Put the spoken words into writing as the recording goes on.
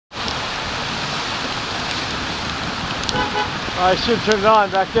I should turn it on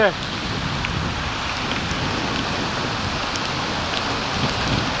back there.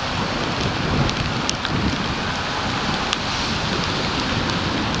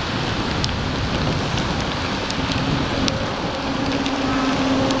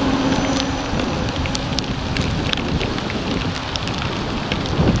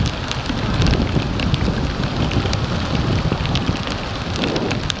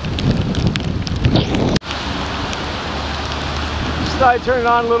 I turned it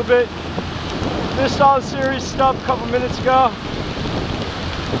on a little bit. Missed all the serious stuff a couple minutes ago.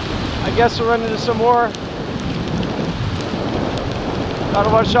 I guess we'll run into some more. Gotta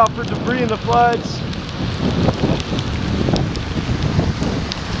watch out for debris in the floods.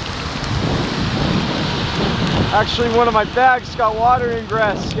 Actually, one of my bags got water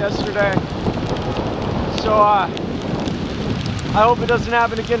ingress yesterday. So I hope it doesn't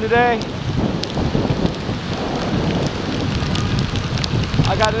happen again today.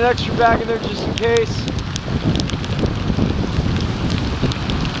 I got an extra bag in there just in case.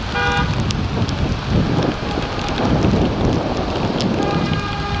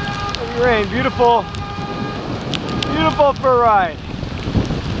 Heavy rain, beautiful, beautiful for a ride.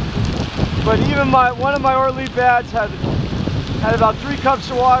 But even one of my Ortlieb bags had about 3 cups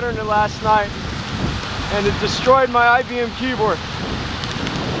of water in it last night, and it destroyed my IBM keyboard.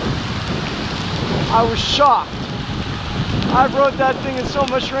 I was shocked. I've rode that thing in so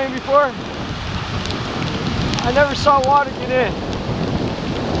much rain before. I never saw water get in.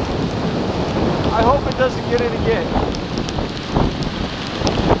 I hope it doesn't get in again.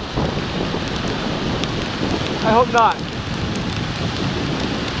 I hope not.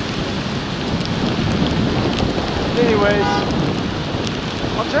 Anyways,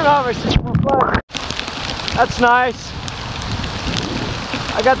 I'll turn off my signal flag. That's nice.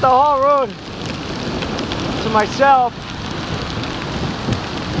 I got the whole road to myself.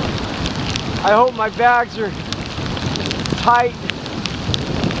 I hope my bags are tight.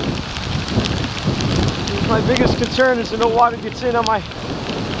 My biggest concern is that no water gets in on my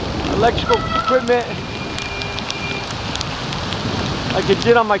electrical equipment like it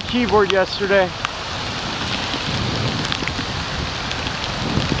did on my keyboard yesterday.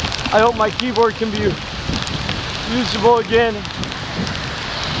 I hope my keyboard can be usable again.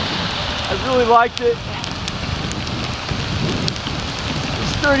 I really liked it.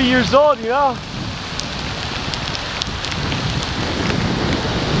 30 years old, you know.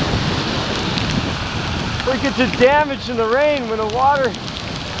 We get to damage in the rain when the water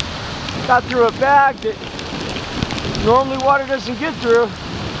got through a bag that normally water doesn't get through.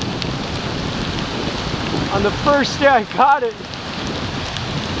 On the first day I got it,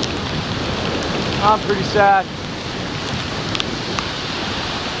 I'm pretty sad.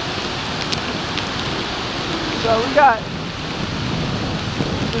 So we got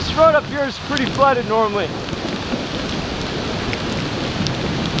this road up here is pretty flooded normally.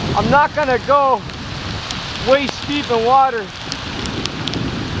 I'm not gonna go waist deep in water.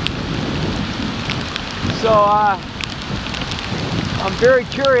 So I'm very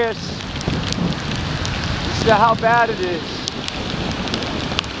curious as to how bad it is.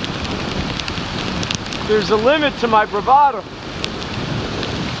 There's a limit to my bravado.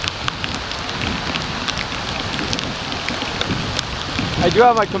 I do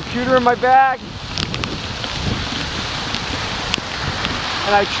have my computer in my bag.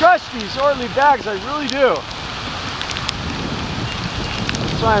 And I trust these Ortlieb bags, I really do.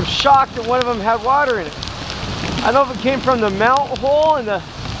 So I'm shocked that one of them had water in it. I don't know if it came from the mount hole in the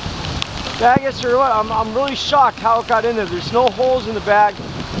bag or what. I'm really shocked how it got in there. There's no holes in the bag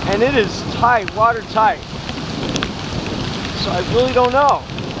and it is tight, watertight. So I really don't know.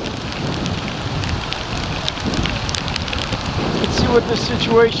 Let's see what the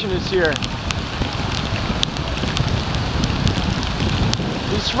situation is here.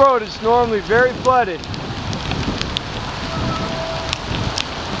 This road is normally very flooded.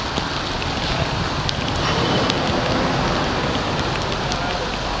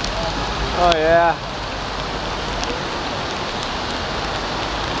 Oh yeah.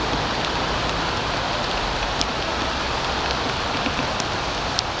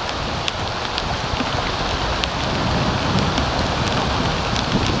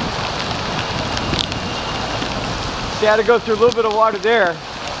 See, I had to go through a little bit of water there.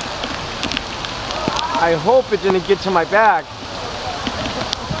 I hope it didn't get to my bag.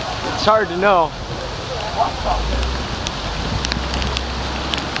 It's hard to know.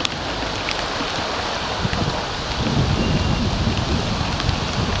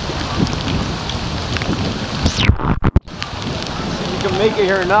 See if you can make it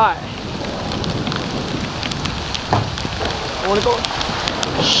here or not. I want to go.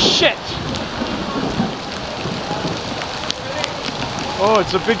 Shit! Oh,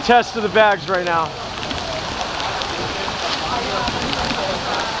 it's a big test of the bags right now.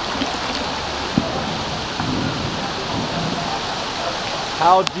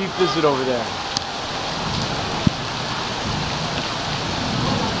 How deep is it over there?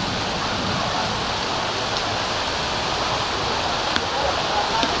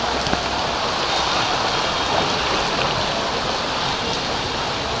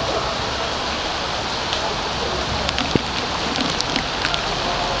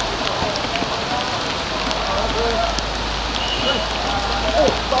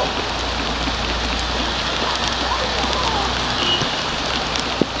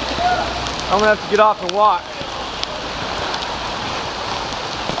 I'm gonna have to get off and walk.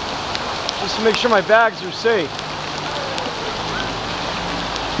 Just to make sure my bags are safe.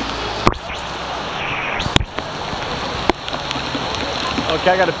 Okay,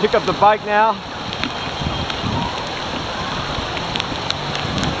 I gotta pick up the bike now.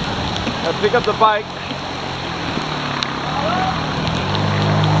 Gotta pick up the bike.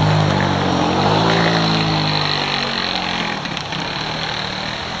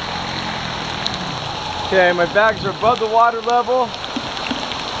 Okay, my bags are above the water level.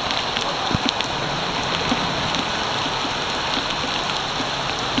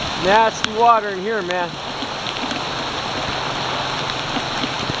 Nasty water in here, man.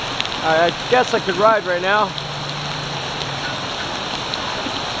 I guess I could ride right now.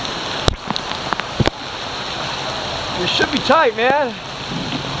 It should be tight, man.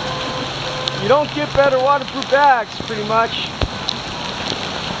 You don't get better waterproof bags, pretty much.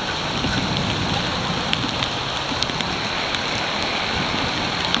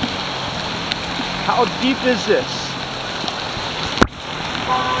 How deep is this?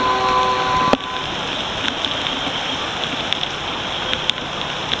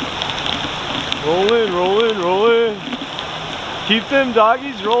 Roll in, roll in, roll in. Keep them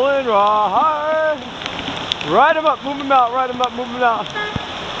doggies rolling raw hard. Ride them up, move them out, ride them up, move them out.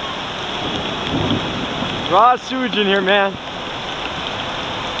 Raw sewage in here, man.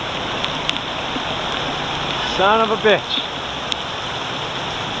 Son of a bitch.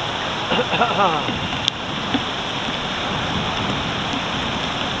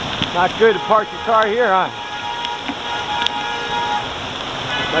 Not good to park your car here, huh?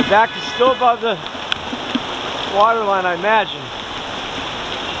 My back is still above the water line, I imagine.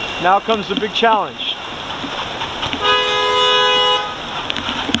 Now comes the big challenge.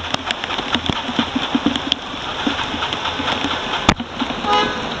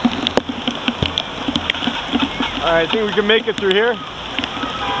 Alright, I think we can make it through here.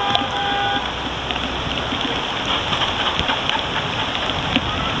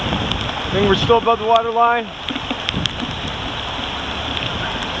 I think we're still above the water line.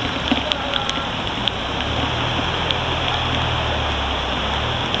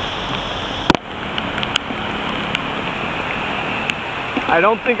 I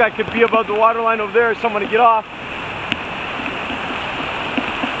don't think I could be above the water line over there, so I'm going to get off.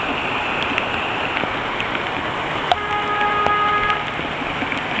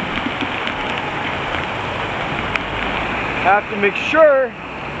 Have to make sure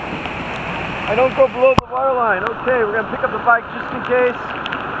I don't go below the water line. Okay, we're going to pick up the bike just in case.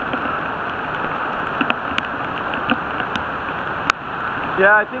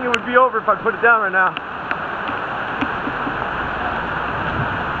 Yeah, I think it would be over if I put it down right now.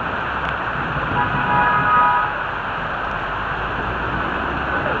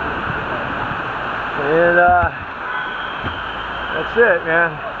 And that's it,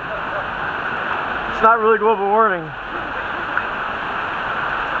 man. It's not really global warming.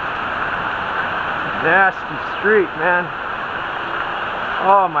 Nasty street, man.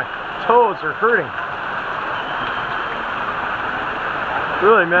 Oh, my toes are hurting.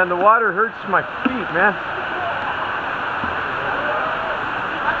 Really, man, the water hurts my feet, man.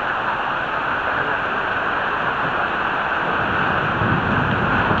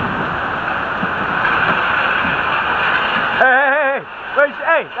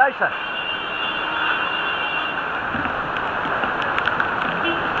 Hey, Aisha.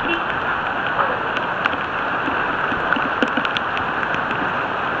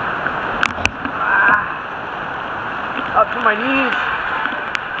 Up to my knees.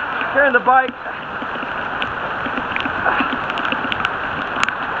 Carrying the bike.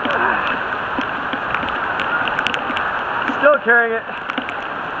 Still carrying it.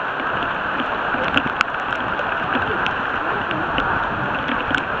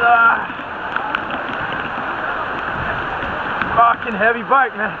 Fucking heavy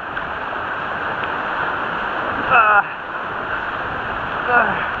bike, man.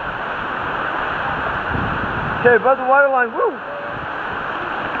 Okay, above the water line, woo!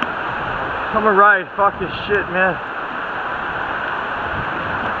 I'm gonna ride, fuck this shit, man.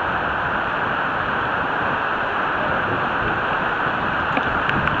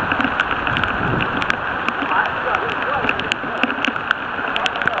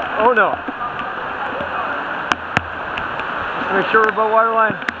 Oh no. Just make sure we're above water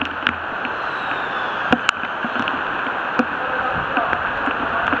line.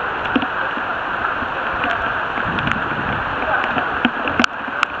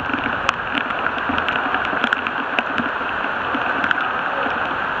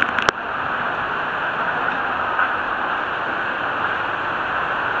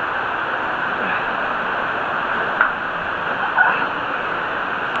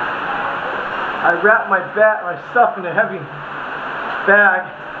 I wrapped my stuff in a heavy bag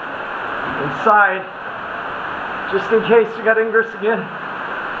inside, just in case we got ingress again.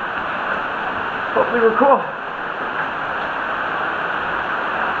 Hopefully we're cool.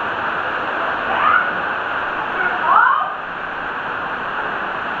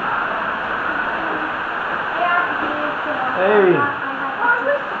 Hey.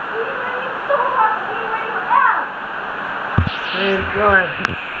 How you doing?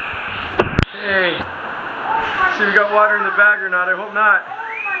 Hey, see if we got water in the bag or not. I hope not. Oh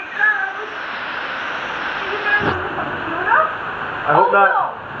my gosh. I hope not.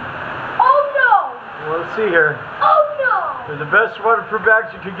 No. Oh no. Well, let's see here. Oh no. They're the best waterproof bags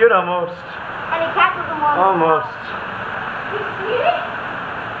you could get almost. And it catches them all. Almost. You see it?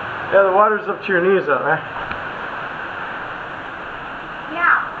 Yeah, the water's up to your knees though, man.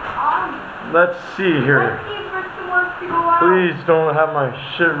 Yeah. Let's see here. Let's see if Richard wants to go out. Please don't have my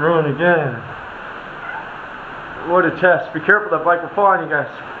shit ruined again. What a test. Be careful, that bike will fall on you guys.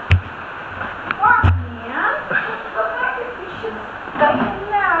 What, man? You should stay in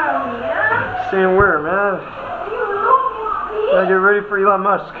there, man. Staying where, man? You look, you see? Gotta get ready for Elon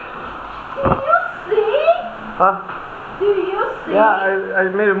Musk. Do you see? Huh? Do you see? Yeah, I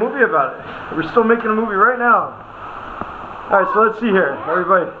made a movie about it. We're still making a movie right now. Alright, so let's see here,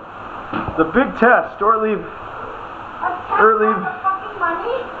 everybody. The big test, Ortlieb. Ortlieb.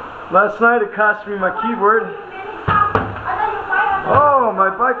 Money? Last night it cost me my keyboard. Oh, my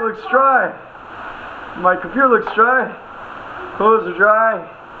bike looks dry. My computer looks dry. Clothes are dry.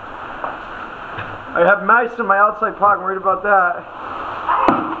 I have mice in my outside pocket. I'm worried about that.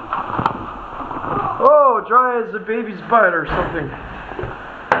 Oh, dry as a baby's butt or something.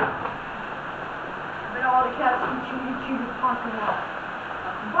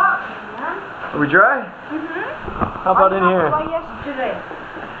 Are we dry? Mm-hmm. How about in here? Yesterday.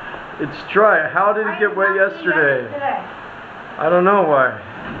 It's dry. How did it get wet yesterday? I don't know why.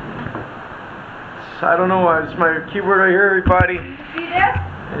 I don't know why. It's my keyboard right here, everybody. You see this?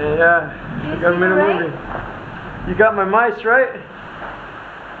 Yeah. I got them in a movie. You got my mice, right? Do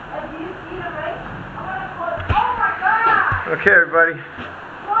you see the right? I'm gonna put it. Oh my god! Okay, everybody.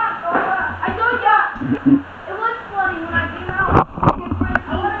 What? I told ya! It was funny when I came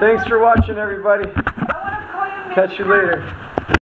out. Thanks for watching, everybody. I wanna call you. Catch you later.